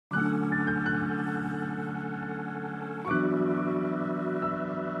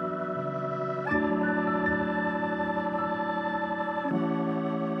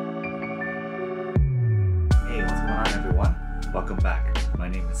Welcome back. My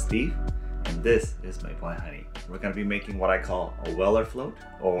name is Steve and this is Maple and Honey. We're going to be making what I call a Weller float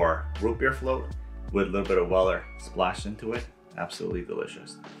or root beer float with a little bit of Weller splashed into it. Absolutely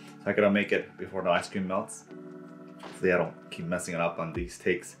delicious. So I gotta make it before the ice cream melts. Hopefully I don't keep messing it up on these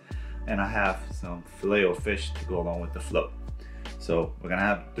takes. And I have some Filet-O-Fish to go along with the float. So we're gonna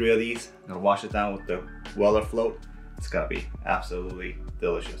have 3 of these. I'm gonna wash it down with the Weller float. It's gotta be absolutely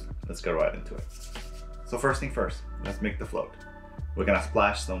delicious. Let's get right into it. So first thing first, let's make the float. We're gonna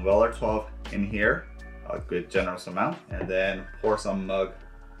splash some Weller 12 in here, a good generous amount, and then pour some mug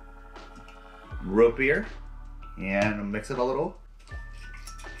root beer and mix it a little.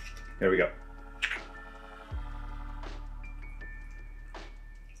 Here we go.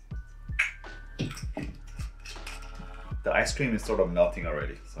 The ice cream is sort of melting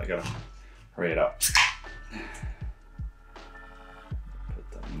already, so I gotta hurry it up.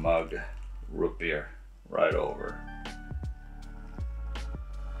 Put the mug root beer right over.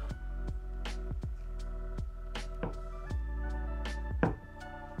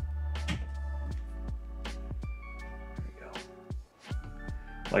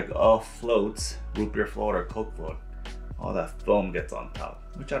 Like all floats, root beer float or Coke float, all that foam gets on top,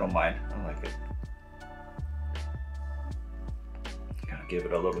 which I don't mind. I like it. Kind of give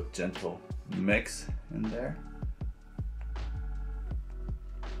it a little gentle mix in there.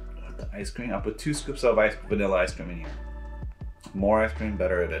 With the ice cream, I put 2 scoops of vanilla ice cream in here. More ice cream,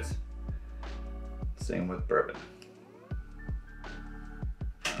 better it is. Same with bourbon.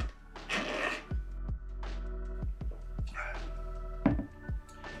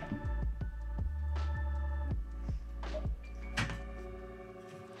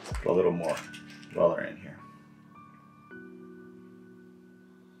 Put a little more Weller in here.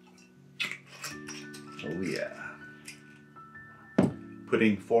 Oh yeah.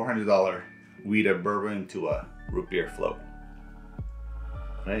 Putting $400 wheated bourbon into a root beer float.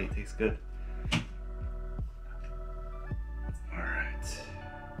 Hey, it tastes good. All right.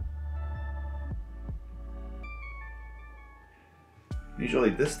 Usually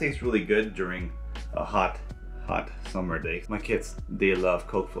this tastes really good during a hot summer day. My kids, they love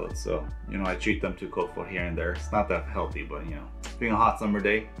Coke floats, so you know I treat them to Coke float here and there. It's not that healthy, but you know, being a hot summer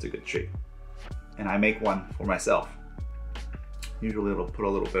day, it's a good treat. And I make one for myself. Usually it'll put a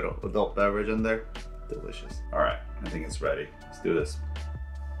little bit of adult beverage in there. Delicious. All right, I think it's ready. Let's do this.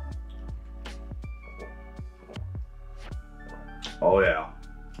 Oh yeah,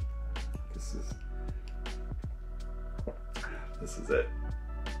 this is it.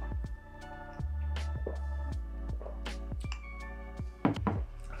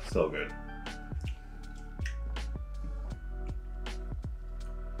 So good.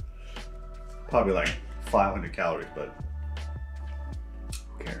 Probably like 500 calories, but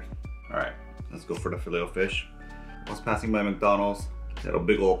who cares? All right, let's go for the Filet-O-Fish. I was passing by McDonald's, they had a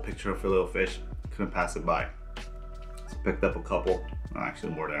big old picture of Filet-O-Fish. Couldn't pass it by. So picked up a couple,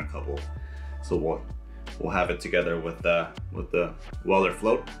 actually more than a couple. So we'll have it together with the Weller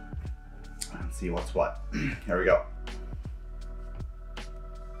float and see what's what. Here we go.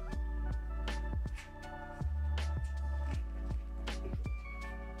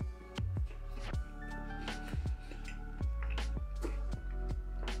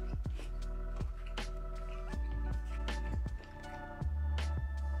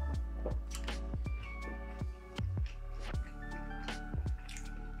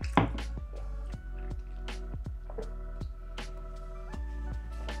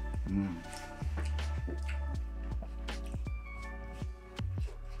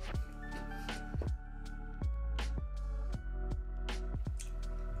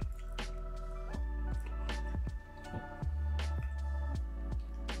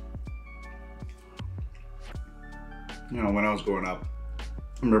 You know, when I was growing up,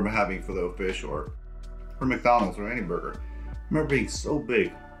 I remember having Filet-O-Fish or McDonald's or any burger. I remember being so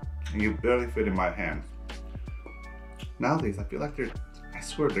big and you barely fit in my hands. Nowadays, I feel like I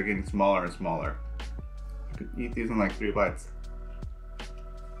swear they're getting smaller and smaller. I could eat these in like 3 bites.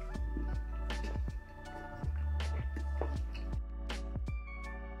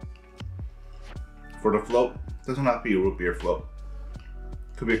 For the float, it doesn't have to be a root beer float.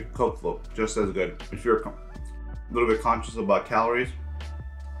 It could be a Coke float, just as good. If you're a little bit conscious about calories,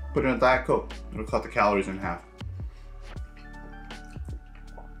 put in a Diet Coke. It'll cut the calories in half.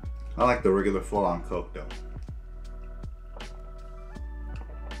 I like the regular full-on Coke though.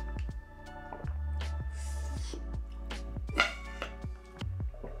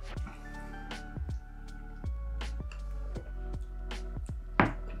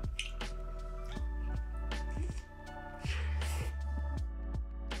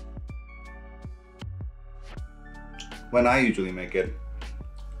 when I usually make it,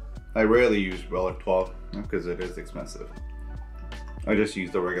 I rarely use Weller 12 because it is expensive. I just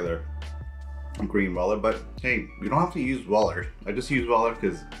use the regular green Weller, but hey, you don't have to use Weller. I just use Weller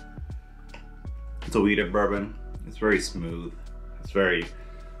because it's a wheated bourbon. It's very smooth. It's very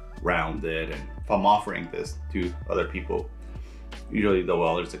rounded, and if I'm offering this to other people, usually the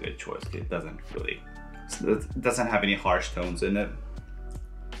Weller is a good choice. It doesn't have any harsh tones in it.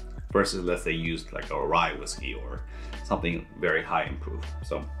 Versus, let's say, used like a rye whiskey or something very high in proof.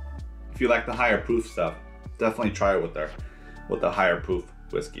 So, if you like the higher proof stuff, definitely try it with the higher proof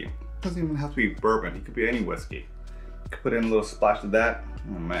whiskey. It doesn't even have to be bourbon. It could be any whiskey. You could put in a little splash of that.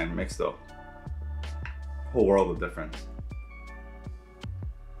 Oh man, it makes the whole world of difference.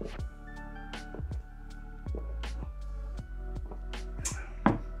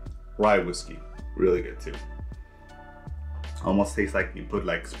 Rye whiskey, really good too. Almost tastes like you put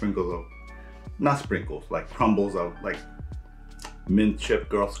like sprinkles of, not sprinkles, like crumbles of like mint chip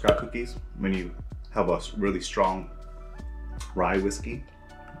Girl Scout cookies when you have a really strong rye whiskey.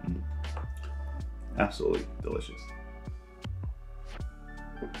 Absolutely delicious.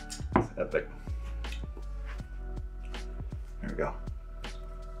 It's epic. There we go.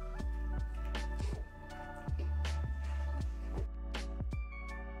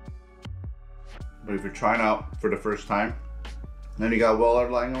 But if you're trying out for the first time, and then you got Weller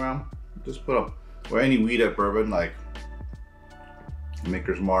lying around, just put them, or any wheated bourbon like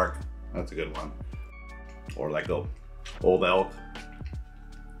Maker's Mark, that's a good one. Or like a Old Elk,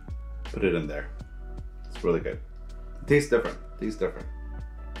 put it in there. It's really good. It tastes different,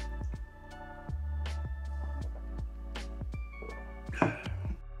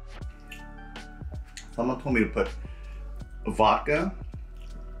 Someone told me to put vodka.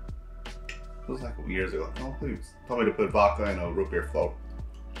 It was like years ago. No, please. Told me to put vodka in a root beer float.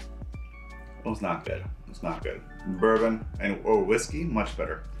 It was not good. It's not good. Bourbon or whiskey, much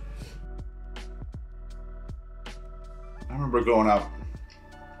better. I remember going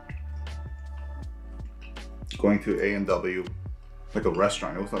to A&W, like a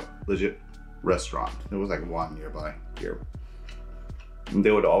restaurant. It was a legit restaurant. It was like one nearby here. And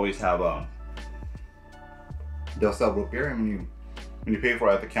they would always have they'll sell root beer, and when you pay for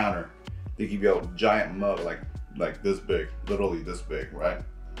it at the counter, they give you a giant mug like this big, literally this big, right?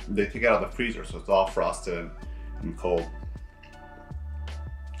 They take it out of the freezer, so it's all frosted and cold.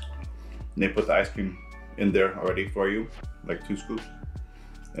 And they put the ice cream in there already for you, like 2 scoops.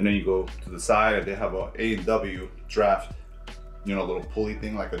 And then you go to the side, and they have a A&W draft, you know, little pulley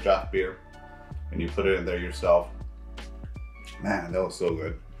thing, like a draft beer. And you put it in there yourself. Man, that was so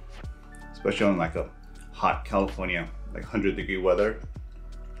good. Especially on like a hot California, like 100-degree weather.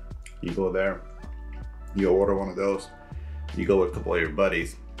 You go there, you order one of those, you go with a couple of your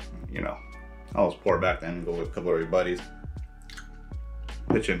buddies, you know, I was poor back then, go with a couple of your buddies,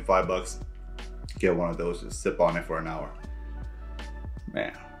 pitch in $5, get one of those, just sip on it for an hour.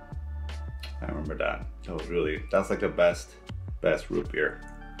 Man, I remember that. That's like the best root beer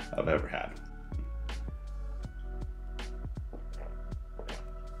I've ever had.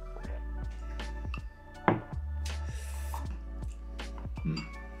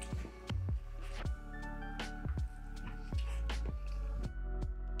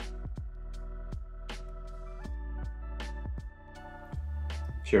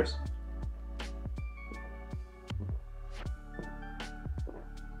 Cheers.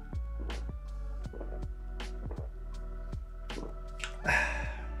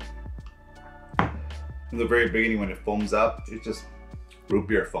 In the very beginning, when it foams up, it's just root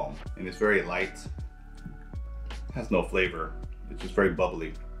beer foam, and it's very light. It has no flavor. It's just very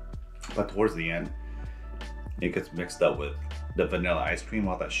bubbly. But towards the end, it gets mixed up with the vanilla ice cream,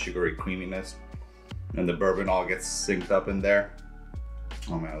 all that sugary creaminess, and the bourbon all gets synced up in there.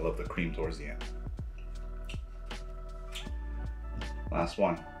 Oh man, I love the cream towards the end. Last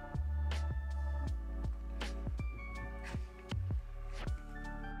one.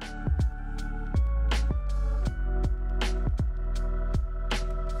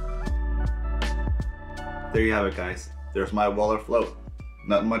 There you have it, guys. There's my Weller float.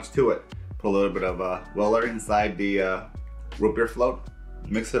 Not much to it. Put a little bit of Weller inside the root beer float.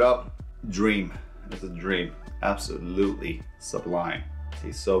 Mix it up. Dream. It's a dream. Absolutely sublime.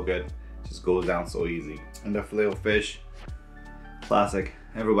 Tastes so good. Just goes down so easy. And the Filet-O-Fish, classic.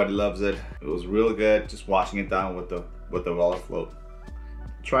 Everybody loves it. It was real good. Just washing it down with the Weller float.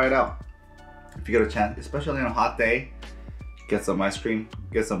 Try it out if you get a chance, especially on a hot day. Get some ice cream.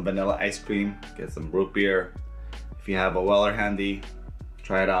 Get some vanilla ice cream. Get some root beer. If you have a Weller handy,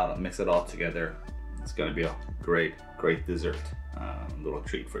 try it out and mix it all together. It's gonna be a great dessert, little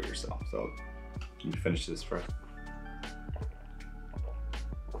treat for yourself. So let me finish this first.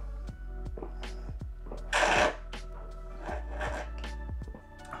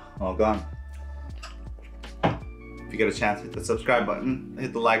 all gone. If you get a chance, hit the subscribe button,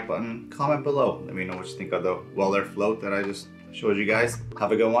 hit the like button, comment below. Let me know what you think of the Weller float that I just showed you guys.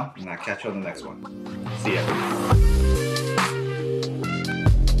 Have a good one, and I'll catch you on the next one. See ya.